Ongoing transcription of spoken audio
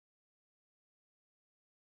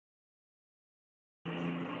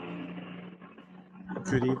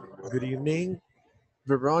Good, good evening.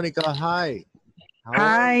 Veronica, hi. How are you?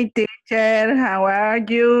 Hi, teacher. How are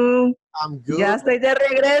you? I'm Ya good. estoy de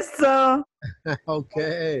regreso.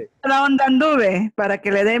 Okay. La onda anduve para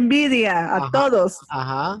que le dé envidia a Ajá, todos.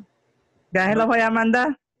 ajá. Ya se los voy a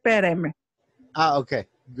mandar. Espérenme. Okay.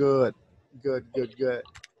 Good. Good, good, good.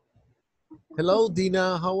 Hello,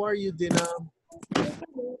 Dina. How are you, Dina?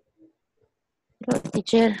 Hello,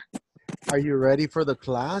 teacher. Are you ready for the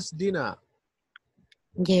class, Dina?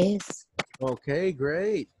 Yes. Okay,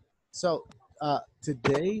 great. So,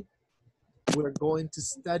 today we're going to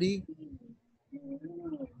study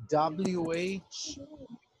WH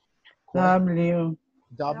W.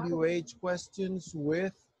 WH questions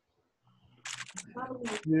with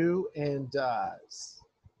do and does.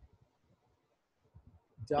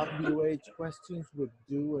 WH questions with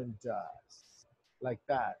do and does. Like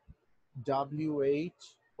that. WH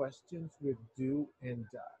questions with do and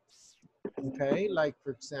does. Okay, like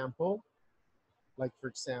for example,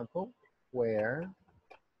 where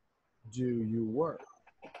do you work?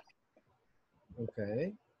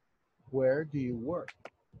 Okay, where do you work?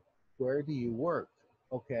 Where do you work?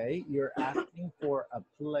 Okay, you're asking for a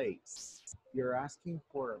place. You're asking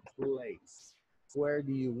for a place. Where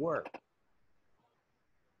do you work?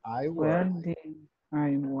 I Where work. did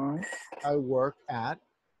I work? I work at,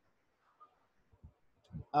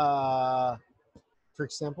 for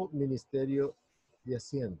example, Ministerio de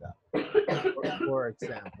Hacienda. For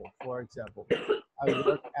example, I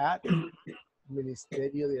work at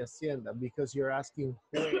Ministerio de Hacienda because you're asking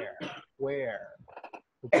where.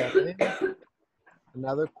 Okay.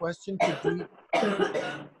 Another question could be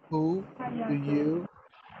who do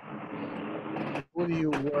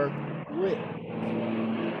you work with?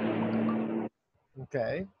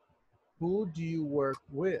 Okay. Who do you work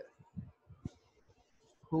with?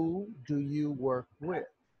 Who do you work with?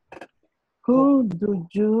 Who do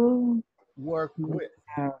you Work with.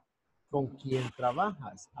 have? ¿Con quién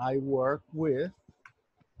trabajas? I work with.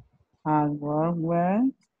 I work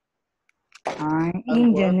with. I'm I work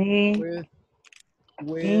engineer.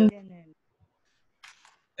 with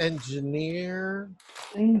engineer.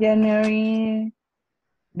 Engineering.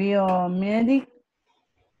 Biomedic.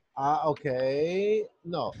 Okay.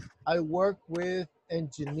 No, I work with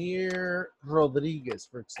engineer Rodriguez,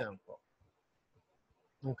 for example.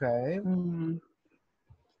 Okay.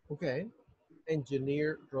 Okay.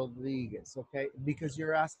 Engineer Rodriguez. Okay. Because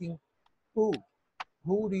you're asking who?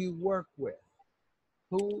 Who do you work with?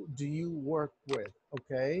 Who do you work with?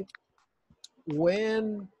 Okay.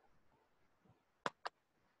 When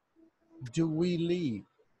do we leave?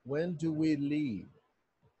 When do we leave?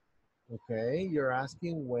 Okay. You're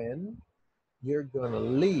asking when you're gonna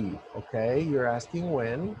leave. Okay. You're asking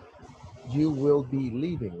when you will be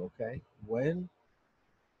leaving. Okay. When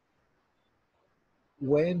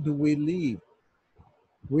do we leave?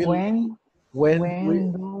 When When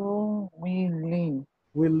do we leave?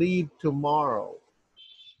 we leave tomorrow.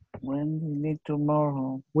 When do we leave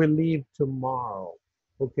tomorrow? We leave tomorrow.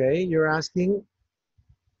 Okay, you're asking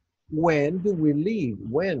when do we leave?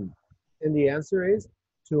 When? And the answer is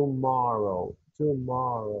tomorrow.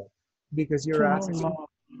 Tomorrow. Because you're asking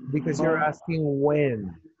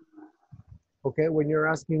when. Okay, when you're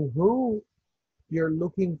asking who, you're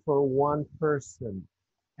looking for one person,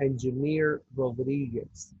 engineer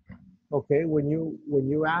Rodriguez. Okay, when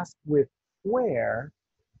you ask with where,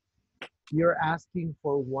 you're asking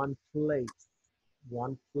for one place.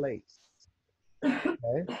 One place.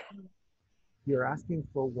 Okay, you're asking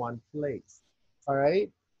for one place. All right,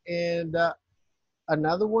 and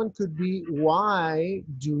another one could be why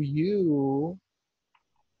do you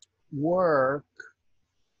work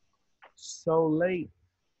so late?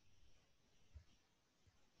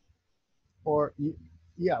 Or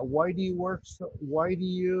yeah, why do you work so? Why do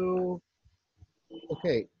you?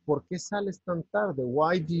 Okay, ¿por qué sales tan tarde?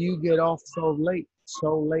 Why do you get off so late?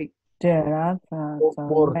 So late.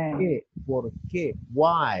 ¿Por qué? ¿Por qué?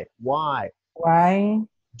 Why? Why? Why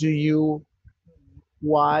do you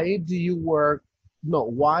work? No,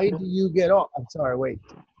 why do you get off? I'm sorry, wait.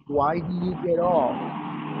 Why do you get off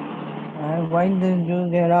Why did you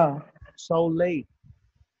get off? so late?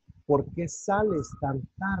 ¿Por qué sales tan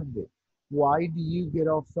tarde? Why do you get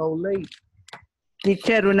off so late?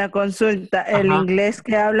 Teacher, una consulta. ¿El Ajá. inglés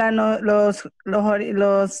que hablan los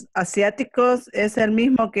asiáticos es el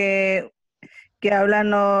mismo que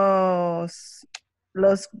hablan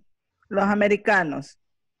los americanos?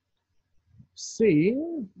 Sí,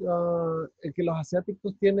 que los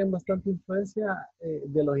asiáticos tienen bastante influencia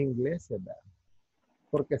de los ingleses, ¿verdad?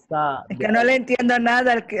 Porque está Es de que no ahí. le entiendo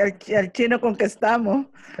nada al chino con que estamos.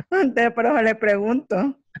 Entonces, por eso le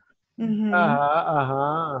pregunto. Mhm.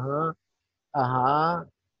 Ajá.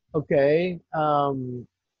 Ok.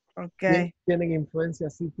 Okay. Tienen influencia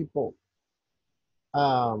así tipo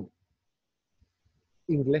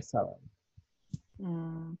inglesa. ¿Verdad?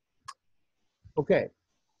 Mm, Ok.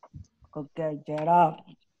 okay, get up.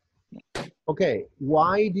 Okay.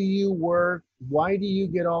 Why do you work? Why do you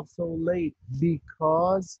get off so late?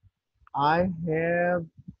 Because I have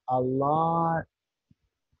a lot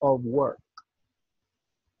of work.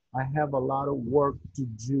 I have a lot of work to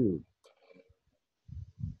do.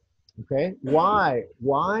 Okay. Why?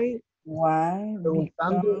 Why? Why?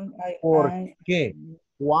 Preguntando Because por qué.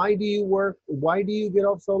 Why do you work? Why do you get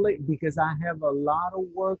off so late? Because I have a lot of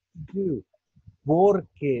work to do.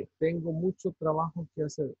 Porque tengo mucho trabajo que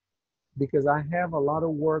hacer. Because I have a lot of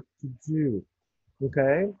work to do.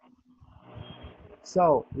 Okay.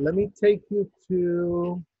 So let me take you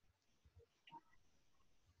to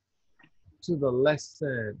the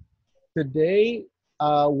lesson. Today,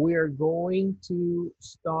 we are going to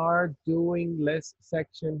start doing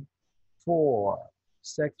section 4.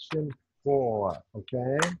 Section 4,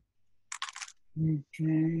 okay?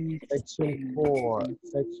 Section 4.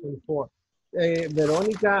 Section 4.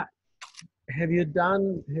 Veronica, have you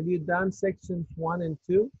done sections 1 and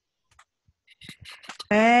 2?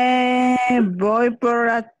 Voy por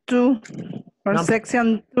a 2, por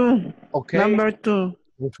section 2, Okay. number 2.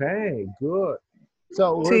 Okay, good.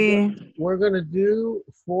 So Sí. we're gonna do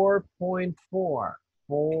 4.4.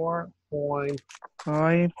 4.4.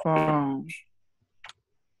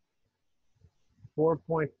 Voy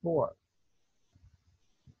por 4.4.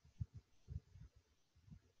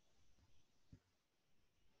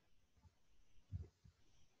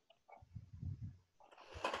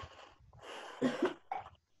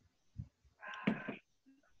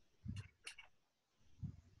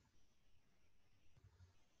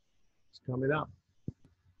 It's coming up.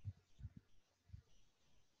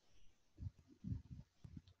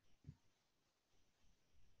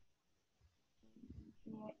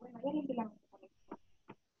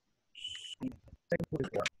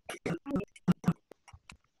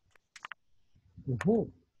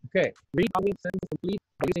 Okay. Read following sentence complete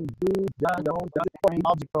by using do, does, don't, does, or the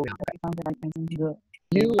object pronoun.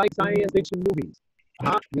 You like science fiction movies.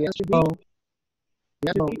 The answer Oh.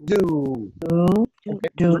 be do.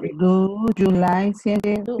 Do you like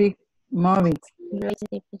scientific movies?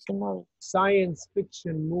 Science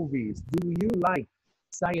fiction movies. Do you like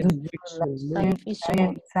science fiction movies?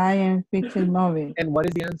 Science fiction movies. And what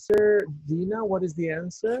is the answer, Dina? What is the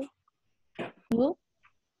answer?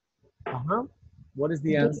 What is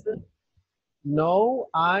the answer? No,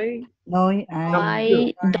 I don't.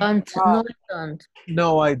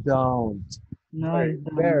 No, I don't. No, Very, I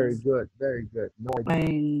don't. very good. Very good. No, I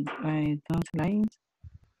don't. I don't like.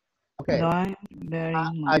 Okay. Don't very I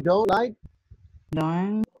much. don't like.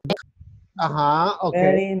 Don't Okay.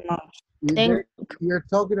 very much. You're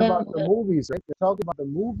talking about the movies, right? You're talking about the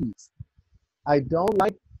movies. I don't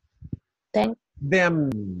like them. Them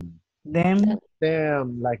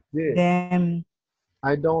like this. Them.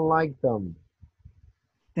 I don't like them.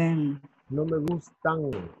 Them. No me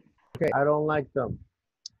gustan. Okay, I don't like them.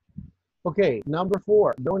 Okay, number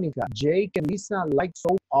 4, Veronica. Jake and Lisa like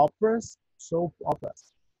soap operas. Soap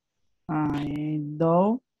operas.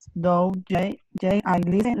 Jay, I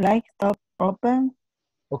listen like stop open.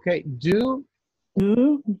 Okay, do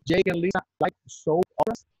Jake and Lisa like soap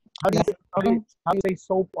operas? How do you say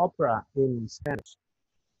soap opera in Spanish?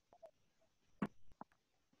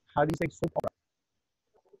 How do you say soap opera?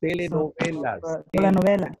 Telenovelas.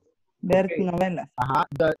 Telenovelas. Ver Okay. novelas.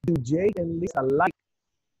 Do Jake and Lisa like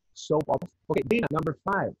soap operas? Okay, Dina, number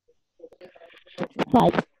 5.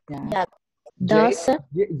 Yeah. Jake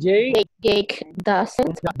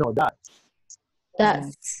doesn't. No, does.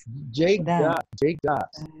 Jake does. Jake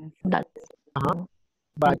does. But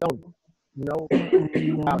I don't know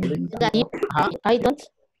about Lisa. I don't. No, it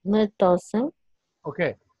doesn't.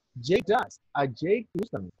 Okay, Jake does. A Jake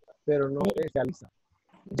gustan, pero no es a Lisa.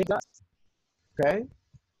 Jake does. Okay.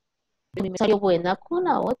 Salió buena con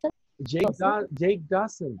la otra. Jake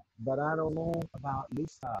doesn't, but I don't know about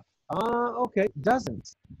Lisa. Okay,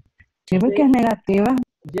 doesn't. Sí, porque es negativa.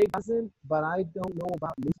 Jake doesn't, but I don't know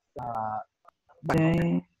about Lisa.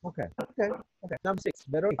 Okay. Number 6,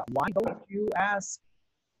 Veronica, why don't you ask?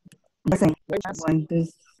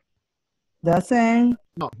 Doesn't.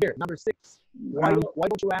 No, here, number 6. Why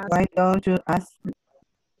don't you ask? Why don't you ask?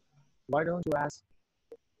 Why don't you ask?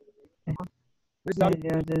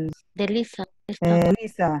 De Lisa.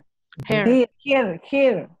 Lisa. Her. Here.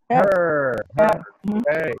 Her.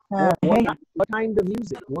 Okay. What kind of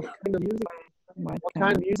music? What kind of music What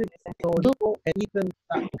kind of music? Do. Lorenzo and Ethan.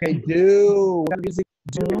 Okay, do. What kind of music?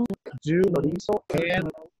 Do, Lorenzo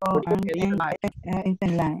and Ethan like.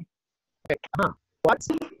 Ethan like. Okay, what?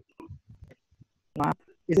 What?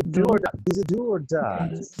 Is it do or does? Is it do or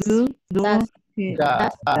does? Do. Does.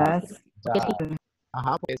 Does. Okay.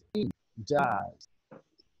 Okay, he does.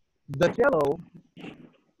 The cello.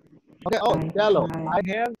 Okay, cello. I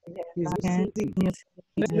have his CD.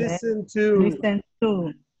 Let's listen to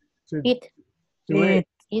It. it.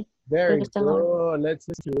 It. Very Creo que está en orden. good. Let's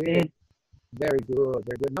listen to it. Very good.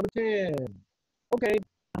 Very good. Number 10. Okay.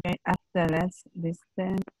 Okay, after let's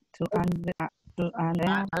listen to Andrea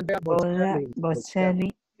Andrea Bocelli.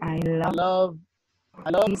 I I love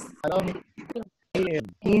love his him.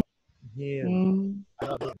 in I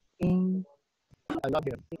love him. in I love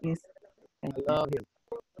him. his I love him.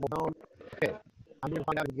 Okay. I'm gonna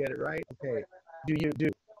find out if you get it right. Okay. Do you do?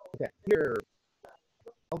 Okay. Here.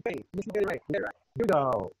 Okay. Let's get it right. Get it right. Here we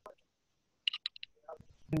go.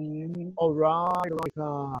 All right,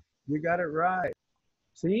 Veronica. You got it right.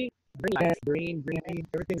 See? Green light. Green.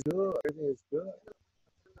 Everything's good. Everything is good.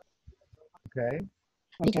 Okay.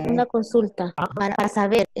 Teacher, una consulta para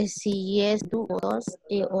saber si es do o does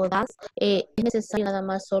o das, es necesario nada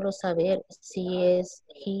más solo saber si es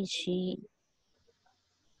he, she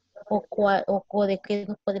o de qué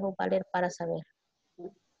nos podemos valer para saber.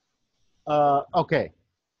 Okay.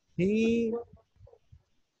 He,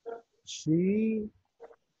 she,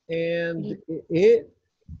 and it.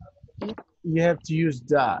 You have to use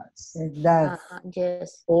does.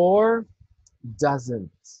 Yes. Or doesn't.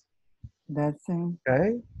 Doesn't.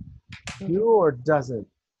 Okay? Do or doesn't.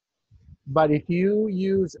 But if you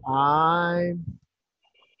use I,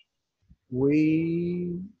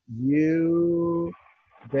 we, you,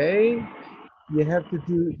 they, you have to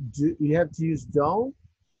you have to use don't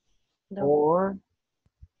or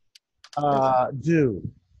do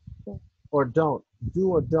or don't. Do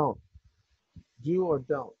or don't. Do or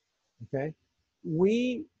don't. Okay?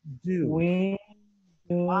 We do. We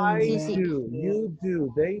do. I do. You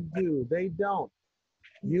do. They do. They don't.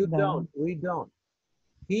 You don't. We don't.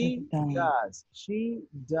 He does. She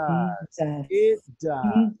does. It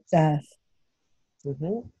does.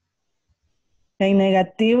 En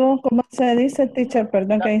negativo, ¿cómo se dice, teacher?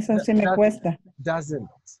 Perdón, que eso sí me cuesta. Doesn't.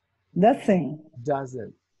 Doesn't.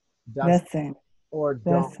 Doesn't. Doesn't. Or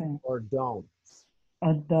don't. Or don't.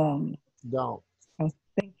 Or don't. Don't. Oh,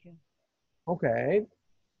 thank you. Okay.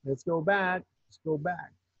 Let's go back. Let's go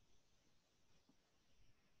back.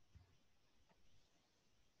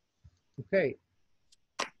 Okay.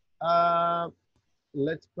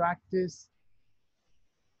 Let's practice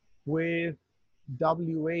with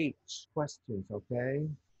WH questions, okay?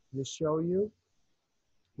 Let me show you.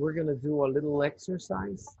 We're gonna do a little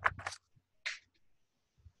exercise.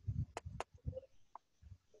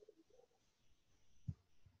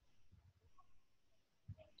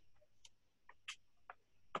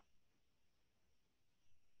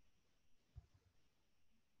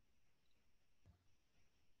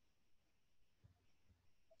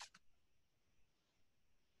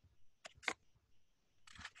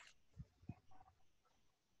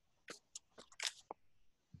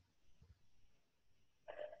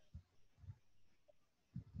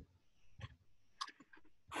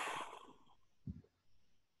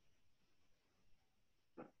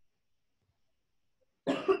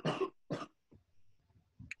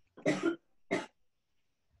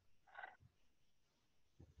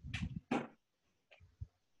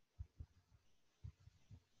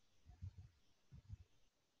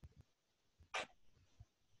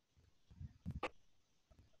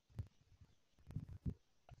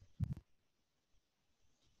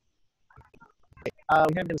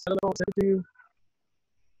 We have the telephone sent to you.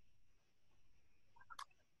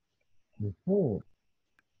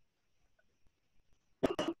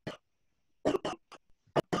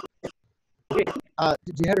 Okay.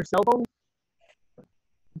 Do you have your cell phone?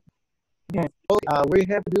 Yes. Okay. We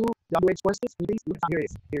have to do WH questions. Please. Here it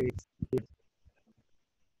is. Here it is.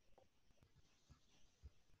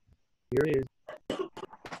 Here it is.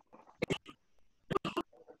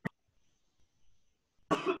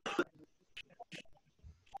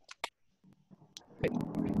 Okay.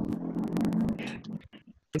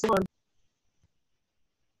 It's on.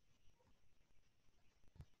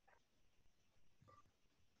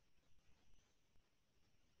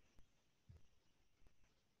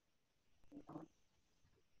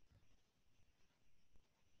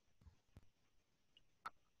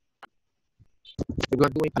 We're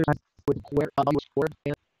going to do exercise with where,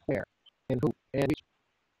 where, and who, and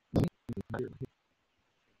which.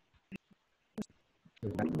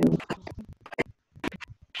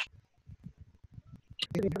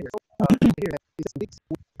 We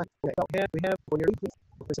have when you're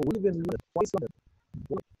so we live in twice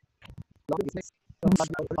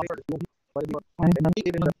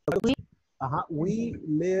we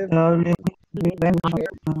live Lovely.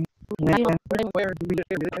 where do we live?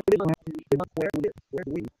 Where do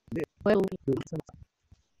we live? Where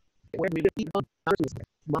Where do we live?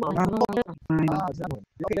 Okay, that's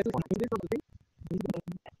one.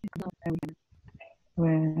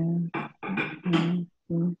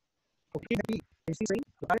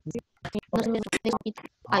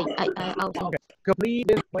 Okay. Complete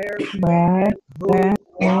is where, Where, who,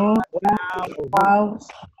 how,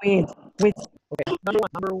 with, okay.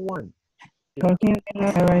 Number one. cooking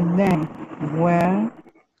dinner every day. Where,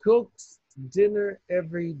 Cooks dinner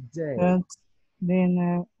every day. cooks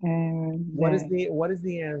dinner every day. What is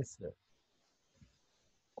the answer?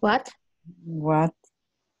 What? What?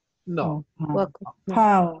 No. What?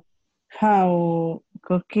 How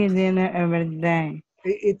cooking dinner every day.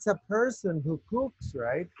 It's a person who cooks,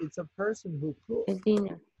 right? It's a person who cooks.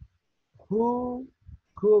 Dinner. Who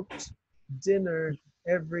cooks dinner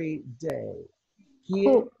every day?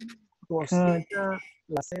 Who? ¿Quién cocina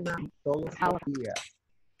la cena todos los días?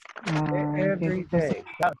 Every day.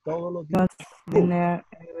 Todos los días. Cooks dinner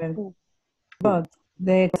every day. But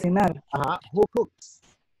de cocinar. Who cooks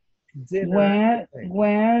dinner?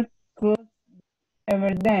 Where cooks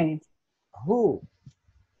every day. Who?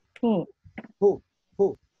 Who? Who?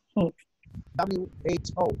 Who?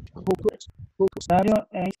 W-H-O. Who cooks? Who cooks?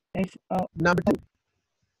 W-H-O. Number two.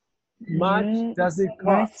 Much does it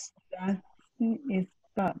cost? It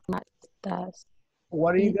cost. Much does.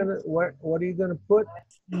 What are you gonna put?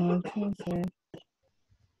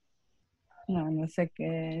 No sé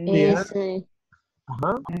qué. Es,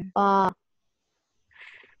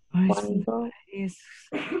 cuando, Is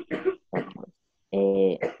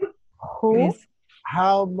who?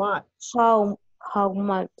 How much How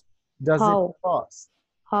much? does it cost?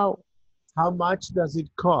 How much does it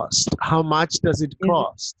cost? How much does it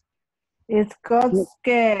cost? It costs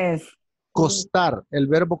 ¿qué es? Costar, el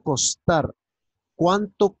verbo costar.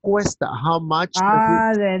 ¿Cuánto cuesta? How much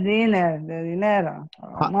does it? De dinero.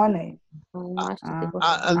 Money. how much does it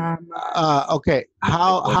cost? Okay.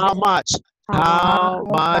 How much? How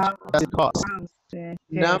much does it cost?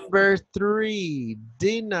 Number three.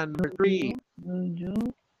 Dinner number three. Do you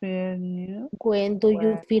feel new? When do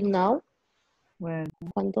you feel now? When?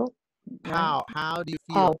 Cuando? How do you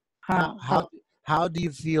feel? How do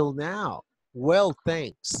you feel now? Well,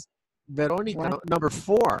 thanks. Veronica, number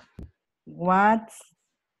four. What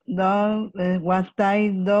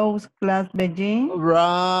time those class begin?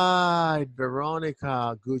 Right,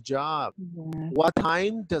 Veronica, good job. Yeah. What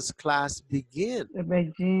time does class begin?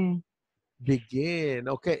 Begin. Begin.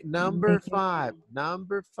 Okay, number five.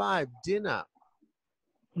 Number five, dinner.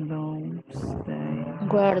 Where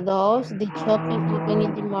does the shopping open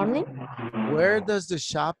in the morning? Where does the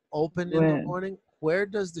shop open in the morning? Where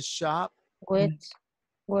does the shop? Where?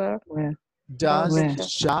 Does the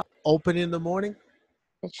shop open in the morning?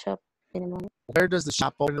 The shop in the morning. Where does the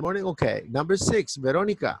shop open in the morning? Okay, number six,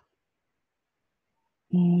 Veronica.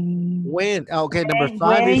 When? Okay, number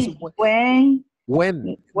five is when.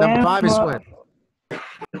 When? Number five is when.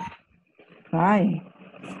 Five.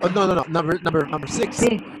 Oh no. Number six.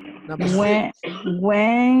 Number six.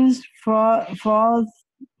 When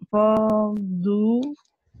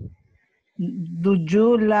do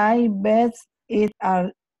you like best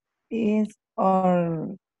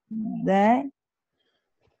or that?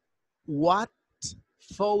 What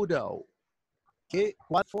photo? Okay,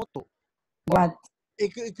 what photo? What?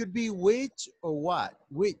 It could be which or what?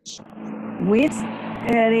 Which? Which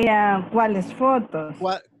area? ¿Cuáles fotos?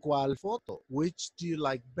 ¿Cuál photo? Which do you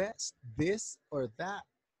like best? This or that?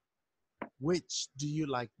 Which do you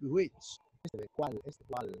like? Which? ¿Cuál?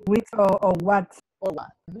 Which or what? Or what?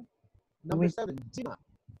 Number seven, Gina.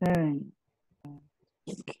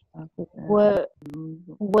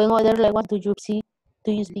 When other language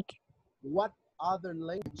do you speak? What other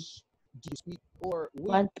language do you speak? Or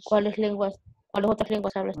 ¿Cuáles otras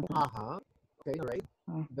lenguas hablas tú? Okay, all right.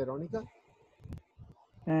 Veronica?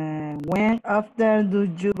 When after do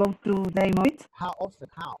you go to the movies? How often?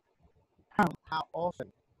 How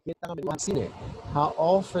often? How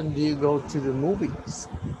often do you go to the movies?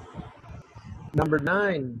 Number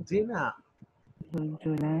nine, Gina.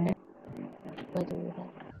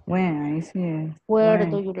 When I see. Where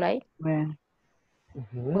do you like? When?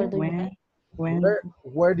 Where do you like?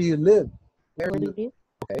 Where do you live? Where do you live?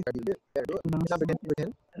 Okay, where do you live? Very good. Number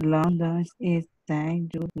 10. London is time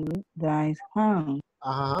to drive home.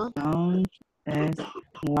 Long is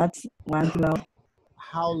what long?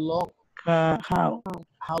 How long? How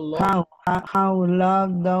long how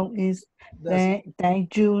long dog is does it,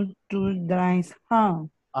 take you to drive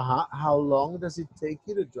home? how long does it take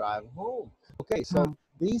you to drive home? Okay, so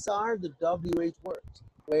these are the WH words.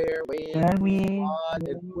 Where, when, what,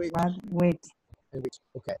 and which. Which? And which.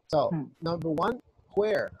 Okay, so number one,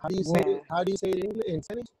 where. How do you say it? Where? How do you say it in English? In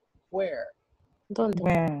Spanish? Where? ¿Dónde?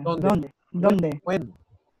 Where? ¿Dónde? ¿Dónde? When?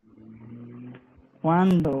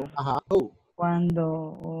 ¿Cuándo? Who?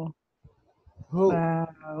 ¿Cuándo? Who?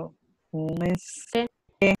 ¿Cómo es? ¿Qué?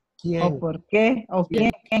 ¿O ¿Quién? por qué? ¿O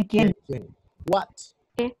quién? ¿Quién? ¿Quién? What?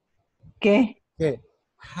 ¿Qué? ¿Qué? ¿Qué?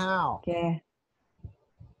 How? ¿Qué?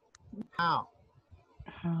 How?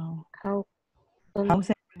 How? How? How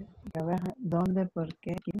se trabaja? ¿Dónde? ¿Por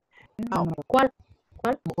qué? ¿Quién? How? ¿Cuál?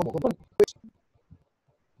 ¿Cuál? ¿Cómo? Which?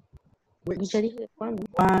 Which? Ya dije cuándo.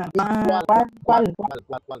 ¿Cuál? ¿Cuál?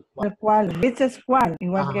 ¿Cuál? Which es cuál?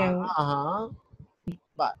 Igual que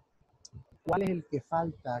Va. ¿Cuál es el que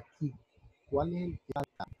falta aquí? ¿Cuál es el que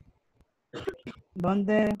falta?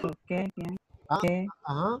 ¿dónde? ¿Por qué? ¿Quién? ¿Qué?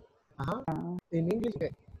 En inglés,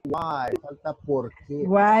 ¿qué? Why. Falta por qué.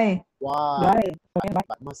 Why? Why. Vamos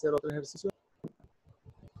a hacer otro ejercicio.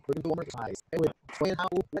 We're going to do one more exercise. When, how,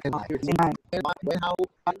 and why. Here it is. When, how,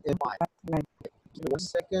 and why. Give me 1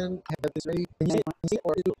 second. Have this ready. Can you see it? Can you see it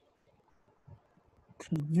or is it?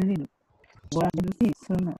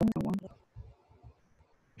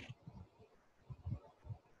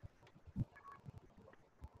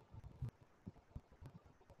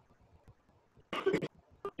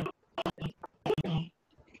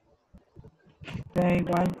 They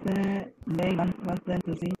want them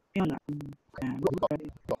to see Fiona.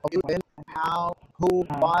 Okay, then how, who,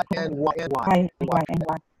 why, and why. Why?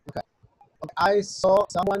 Okay. I saw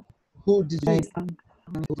someone. Who did you see?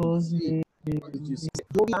 Who Who's did you see? Who did you see?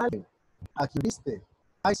 Yo vi a alguien. ¿A quién viste?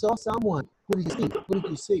 I saw someone. Who did you see? Who did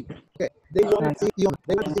you see? Okay. They want to see Fiona.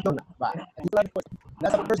 They want to see Fiona. Right. You got the question.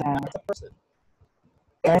 That's a person. That's a person.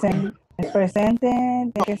 Present, es presente,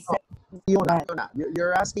 tiene que ser. Fiona. Fiona.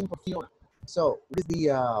 You're asking for Fiona. So, what is the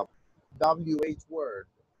WH word?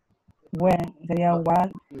 When sería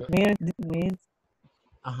what? Where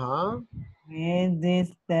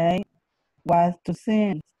this day was to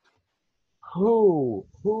sing. Who?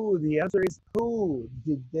 Who? The answer is who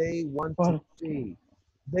did they want to see?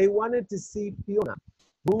 They wanted to see Fiona.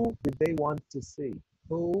 Who did they want to see?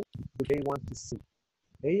 Who did they want to see?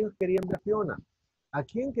 Ellos querían ver a Fiona. ¿A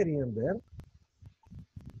quién querían ver?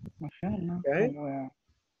 Okay.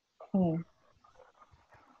 Who?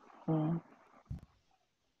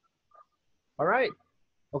 All right.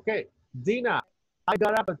 Okay. Dina, I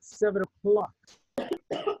got up at 7 o'clock.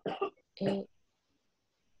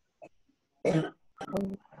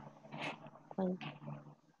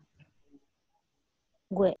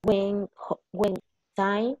 When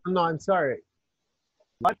time? No, I'm sorry.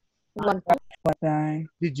 What time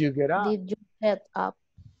did you get up? Did you get up?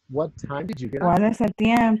 What time did you get ¿Cuál up? es el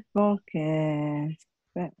tiempo que?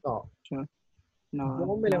 No. No.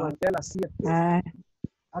 Yo me levanté a las 7.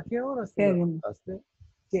 ¿A qué hora te levantaste?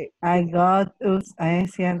 ¿Qué? I got us,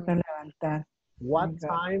 es cierto levantar. What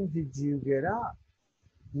time did you get up?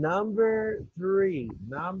 Number 3.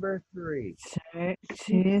 Number 3.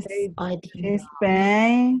 She's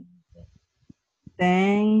paying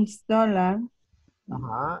 $10.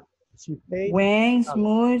 She paid. When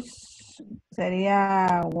much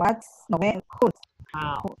sería what's no,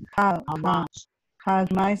 How much? How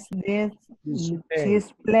much did she pay?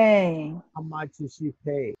 she's playing? How much did she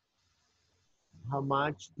pay? How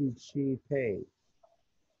much did she pay?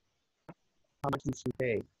 How much did she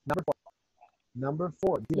pay? Number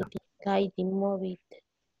 4. Dina. The movie.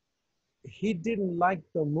 He didn't like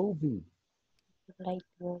the movie.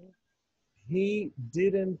 He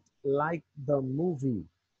didn't like the movie.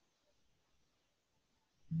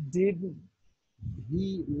 Didn't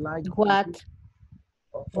he like what?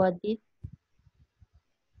 What did?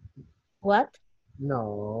 What?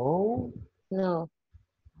 No. No.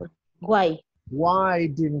 Why? Why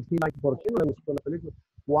didn't he like? ¿Por qué no le gustó la película?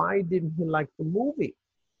 Why didn't he like the movie?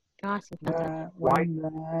 Why?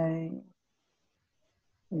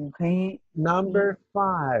 Okay. Number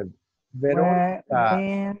 5. Veronica.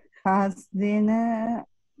 Where has dinner?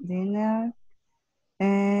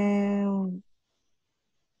 And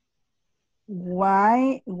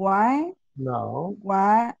why? No.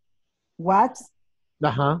 What?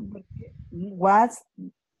 What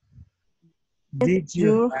did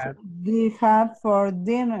you have for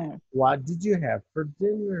dinner? What did you have for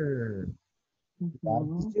dinner? What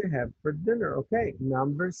did you have for dinner? Okay,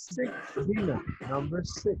 number 6, Dina. Number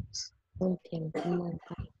 6.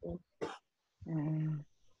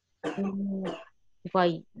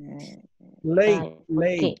 Why? Late,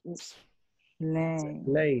 Okay.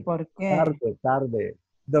 late. ¿Por qué? Tarde.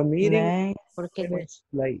 The meeting Late. Porque finished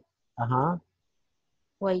late. Ajá.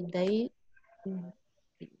 why they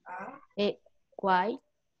why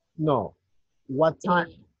No. What time?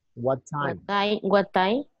 eh, What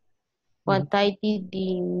time what Mhm. time did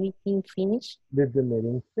the meeting finish? did the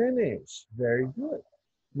meeting finish? Very good.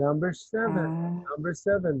 Number seven. Ah, Number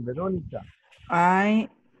seven, Veronica. I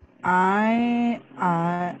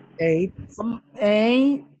Ate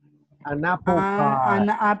ate an apple pie. an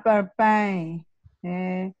apple pie.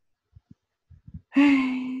 Eh,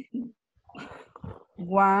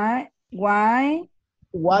 why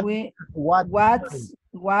What we what kind? what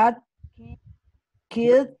What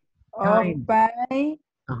kid of kind? pie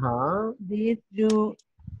Uh-huh. did you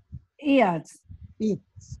eat? Eat. Eat.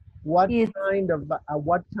 What kind of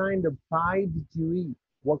pie did you eat?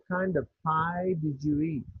 What kind of pie did you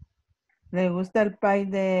eat? ¿Le gusta el pie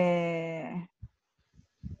de...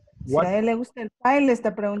 Si What? a él le gusta el pie, le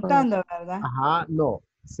está Pues, preguntando, ¿verdad? Ajá, no.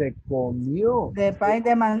 Se comió. De pie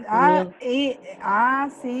de man... comió.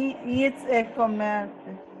 Sí, it's comer.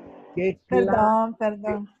 ¿Qué Perdón, qué,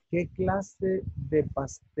 perdón. qué clase de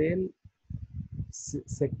pastel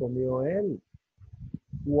se comió él?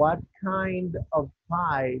 What kind of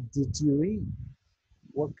pie did you eat?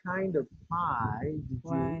 What kind of pie did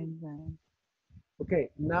you eat?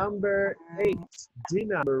 Okay, number 8.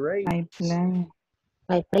 Number 8. I play.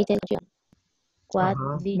 I played tennis. What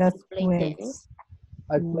Uh-huh. did Las you play pues. tennis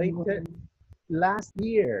I played it last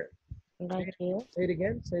year. last year? Say it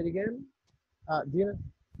again. Say it again. Dina?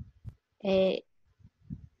 Uh,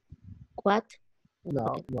 what?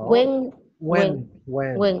 No, no. When When?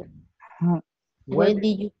 when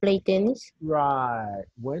did you play tennis? Right.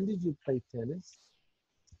 When did you play tennis?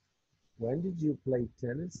 When did you play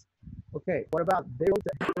tennis? Okay. What about they wrote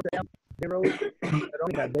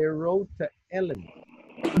Veronica, they wrote to Ellen.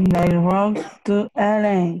 They wrote to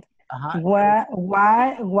Ellen. Uh-huh.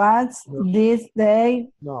 What's No. this day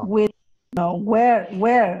No. with no where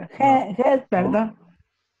No. perdón.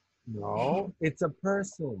 No, it's a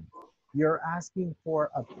person. You're asking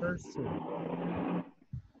for a person.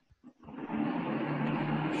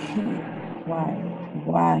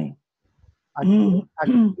 Why? ¿A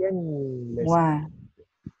quién les Why?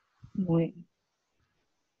 We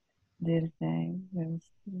did they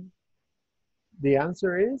The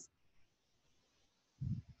answer is?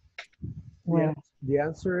 where The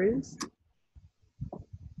answer is?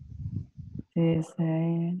 they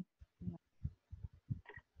say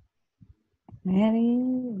Mary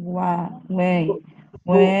wait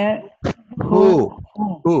where Who?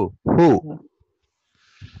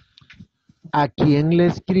 ¿A quién le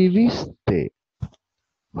escribiste?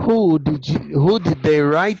 Who did they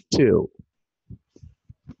write to?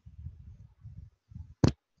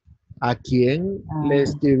 ¿A quién le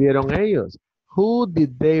escribieron ellos? Who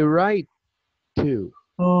did they write to?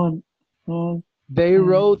 who They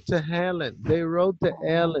wrote to Helen. They wrote to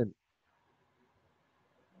Ellen.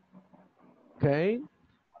 Okay.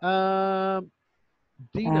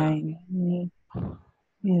 Dina. I need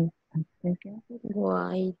you.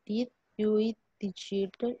 Why did you eat the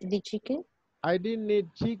chicken? I didn't eat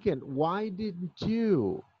chicken. Why didn't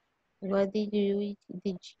you? Why did you eat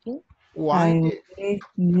the chicken? Why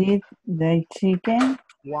need the chicken.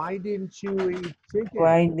 why didn't you eat chicken?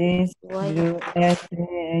 Why did Why you eat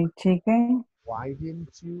the chicken? Why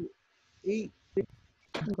didn't you eat?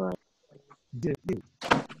 why Did you?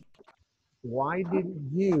 Why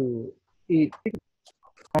didn't you eat chicken?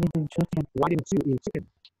 Why didn't you eat chicken?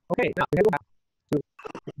 Okay, now we have to go back to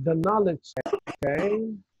the knowledge check. Okay.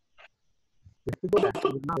 We have to go back to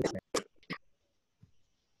the knowledge check.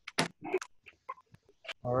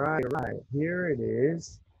 All right, here it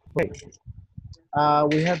is. Okay.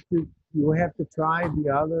 We have to try the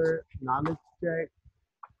other knowledge check,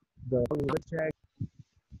 the knowledge check.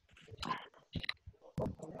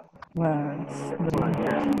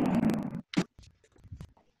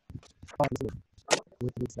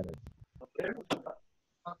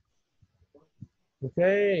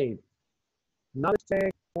 Okay, knowledge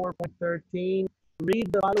check 4.13.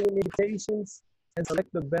 Read the following invitations and select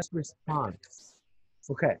the best response.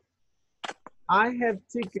 Okay. I have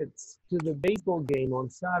tickets to the baseball game on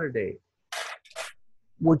Saturday.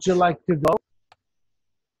 Would you like to go?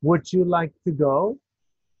 Would you like to go?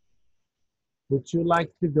 Would you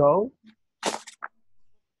like to go?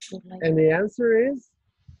 And the answer is,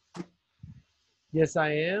 yes,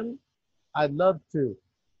 I am. I'd love to.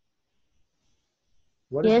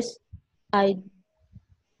 What is yes, I'd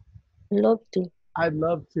love to. I'd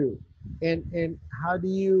love to. And how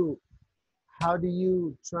do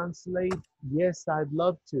you translate yes, I'd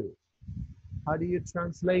love to? How do you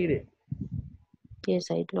translate it?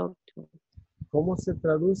 Yes, I'd love to. ¿Cómo se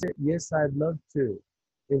traduce yes, I'd love to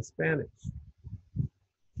in Spanish?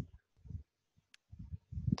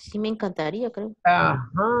 Sí, me encantaría, creo.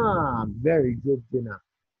 Aha, very good, Dina.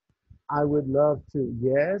 I would love to.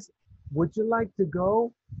 Yes. Would you like to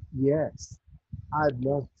go? Yes, I'd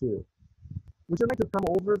love to. Would you like to come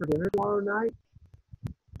over for dinner tomorrow night?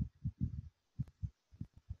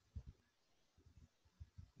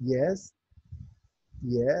 Yes.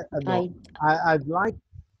 Yeah. No. I'd like,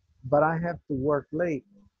 but I have to work late.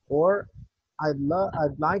 Or I'd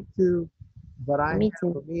like to, but I have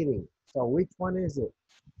Meeting, a meeting. So which one is it?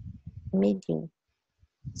 meeting.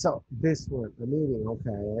 So this one, the meeting,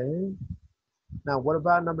 okay. Now what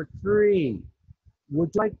about number 3?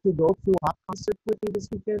 Would you like to go to a pop concert with me this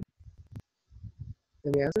weekend?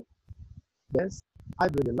 And the answer, yes,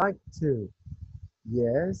 I'd really like to.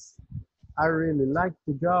 Yes, I really like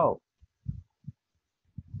to go.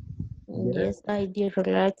 Yes, Yes, I did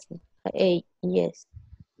relax. Yes.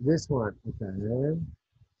 this one, okay,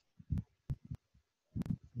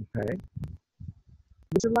 okay.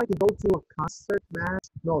 Would you like to go to a concert match?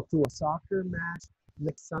 No, to a soccer match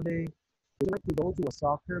next Sunday? Would you like to go to a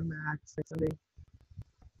soccer match next Sunday?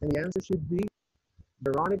 And the answer should be,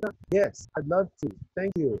 Veronica, yes, I'd love to.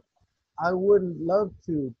 Thank you. I would love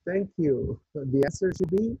to. Thank you. The answer should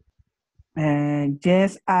be,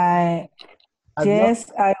 Yes, I'd love.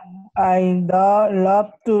 yes, I do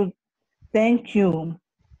love to. Thank you.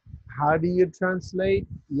 How do you translate?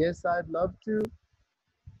 Yes, I'd love to.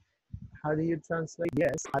 How do you translate?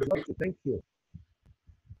 Yes, I'd love to. Thank you.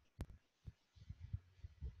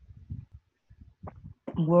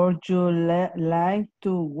 Would you like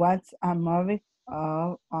to watch a movie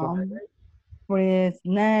on Friday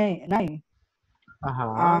night? Uh-huh.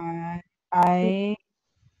 I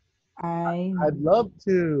I I'd love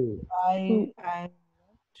to. I love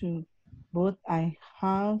to, but I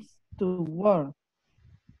have to work.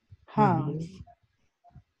 House. Mhm.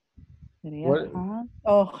 Sería What? house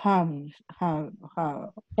o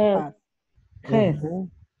house. Help, Yes. Mhm.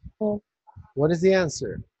 help. What is the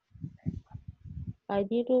answer? I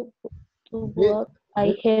did to Thi- work.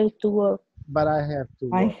 I thi- have to work. But I have to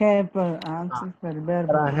I work. have Ah, answer for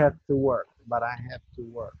but I verbo. have to work. But I have to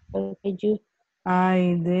work. Okay, you.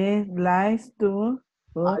 I did like to,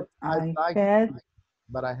 but I'd I like, had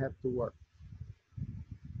but I have to work.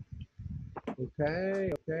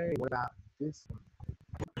 Okay, okay. What about this one?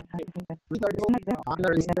 We start to go.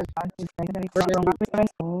 Popular is the first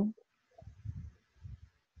name.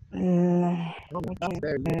 Oh, that's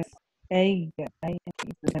very good.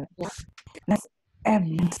 Let's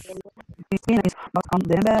Christina is hot on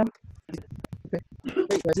Denver. Okay.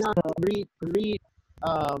 Hey, Dina, can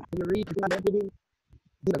you read everything?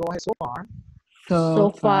 Dina, go ahead so far. So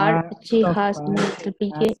far, she So has far,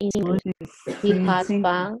 multiplied in English. She has using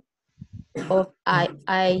found of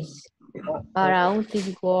eyes Oh, oh, around the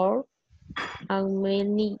world, and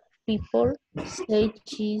many people say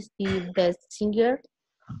she's the best singer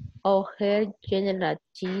of her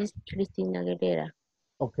generation, Christina Aguilera.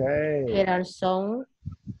 okay. Here are some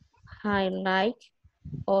highlights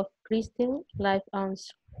of Christian life and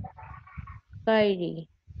career.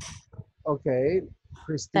 Okay.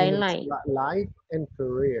 Christina's Timeline. life and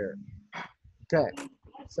career. Okay.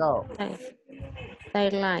 So,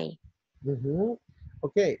 Timeline.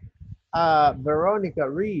 okay. Veronica,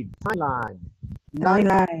 read timeline.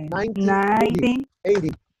 timeline 1980.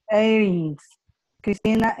 1980s.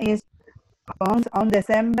 Christina is born on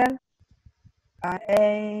December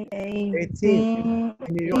 18. 18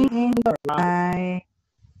 In New York. in Right.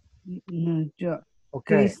 New York. Okay.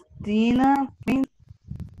 Christina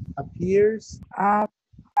Appears.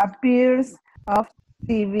 appears of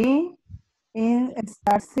TV in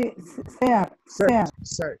Star Search.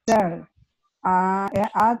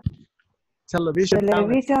 at Television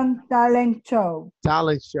television talent show.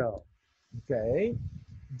 talent show. Okay.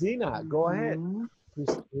 Dina, go ahead.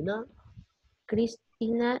 Christina.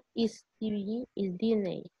 Christina is TV is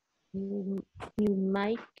Disney. New New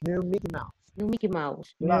Mickey Mouse. Mickey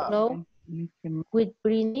Mouse. Love. Love with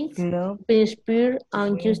Britney Globe Spears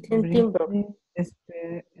and Justin Timberlake.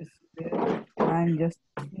 I'm just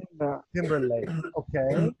Timberlake.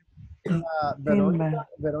 Okay.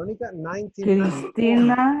 Veronica,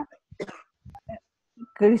 1994.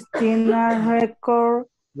 Christina record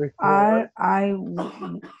Record.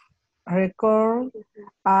 record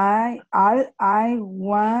I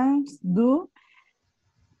once do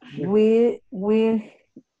with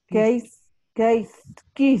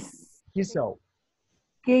Kiso.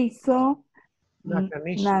 queso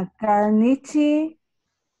Nakanishi. Nakanishi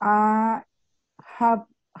uh, hap,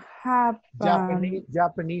 happen.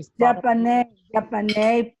 Japanese pop.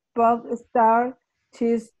 Japanese pop star.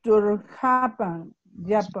 She's to happen.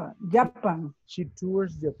 Japan. She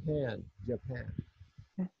tours Japan.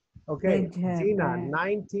 Okay, Dina, Japan.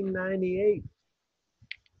 1998.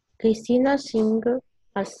 Christina sings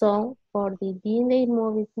a song for the Disney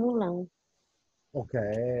movie Mulan.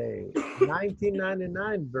 Okay,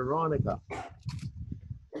 1999, Veronica.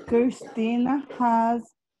 Christina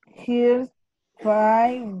has her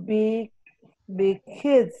 5 big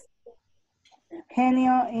kids. Henny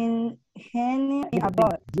in a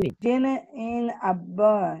boy. Jenny in a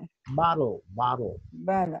boy. Bottle.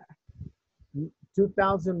 Bella.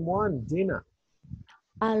 2001, Dina.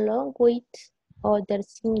 Along with other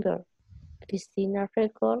singers, Christina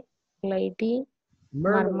record Lady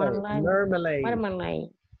Marmalade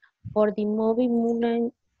for the movie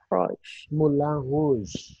Moulin Rouge. Moulin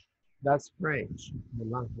Rouge. That's French.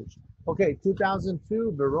 Moulin Rouge. Okay,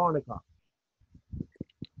 2002, Veronica.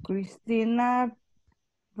 Christina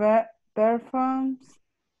performs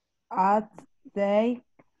at the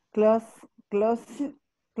closing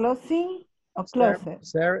or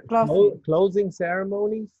Closing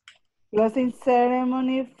ceremonies. Closing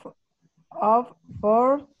ceremony of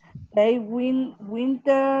for the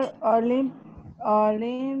Winter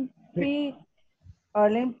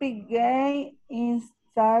Olympic Game in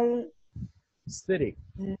Salt City.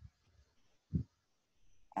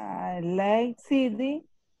 Lake City,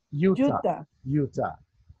 Utah.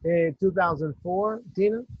 2004,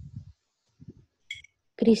 Tina.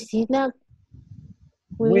 Christina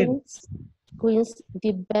wins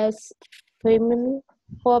the Best Female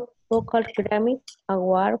Pop Vocal Grammy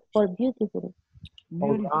Award for Beautiful.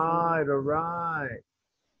 All right.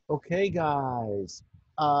 Okay, guys.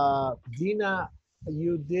 Dina,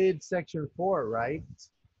 you did section 4, right?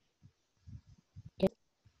 Yes.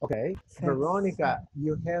 Okay. Veronica,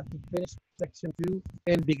 you have to finish section 2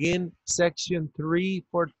 and begin section 3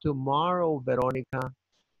 for tomorrow, Veronica.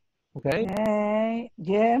 Okay.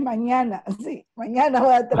 Mañana, sí, mañana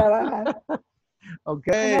voy a trabajar.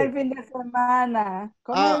 Okay. El fin de semana.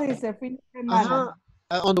 ¿Cómo dice? Fin de semana.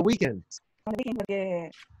 On the weekends. Porque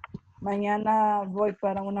mañana voy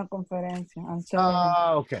para una conferencia.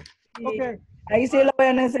 Okay. Okay. Ahí sí lo voy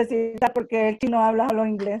a necesitar porque el chino habla solo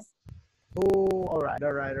inglés. Oh, all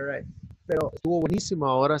right. Pero estuvo buenísimo.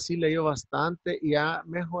 Ahora sí leyó bastante y ha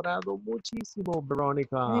mejorado muchísimo,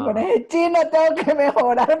 Verónica. Y con el chino tengo que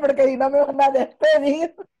mejorar porque si no me van a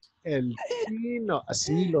despedir. El chino.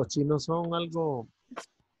 Sí, los chinos son algo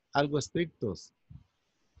estrictos.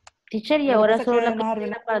 Teacher, ¿y ahora solo la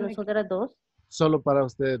clase para nosotras dos? Solo para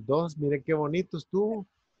ustedes dos. Miren qué bonito estuvo.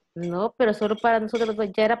 No, pero solo para nosotros dos.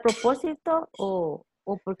 ¿Ya era a propósito o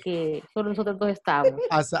porque solo nosotros dos estábamos?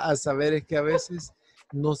 A saber es que a veces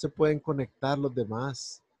no se pueden conectar los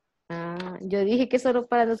demás. Yo dije que solo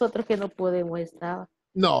para nosotros que no podemos estar.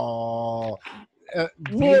 No.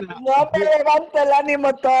 No me levanto el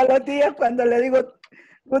ánimo todos los días cuando le digo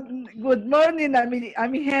good morning a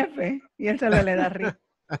mi jefe y él solo le da risa.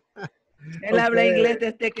 Él habla inglés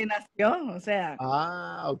desde que nació, o sea.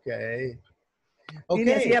 Okay.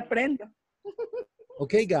 Y así aprendo.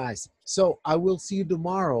 Okay, guys. So I will see you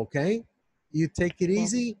tomorrow, okay? You take it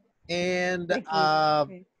easy and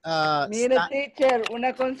mire, teacher,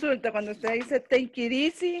 una consulta. Cuando usted dice take it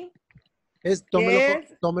easy,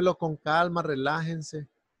 tómelo con calma, relájense.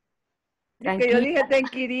 Que yo dije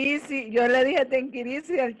take it easy, yo le dije take it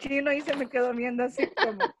easy al chino y se me quedó viendo así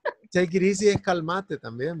como. Take it easy es calmate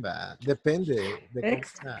también, ¿verdad? Depende de cómo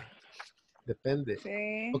sea. Depende.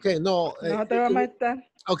 Sí. Okay, no. Nosotros vamos a estar.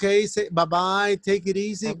 Okay, say bye-bye, take it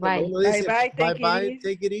easy. Bye-bye,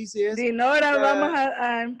 take it easy. Dinora, vamos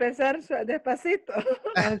a empezar despacito.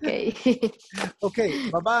 Okay. Okay,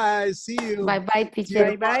 bye-bye, see you. Bye-bye,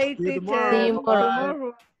 teacher. Bye-bye, teacher. See you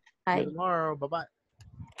tomorrow. See you tomorrow, bye-bye.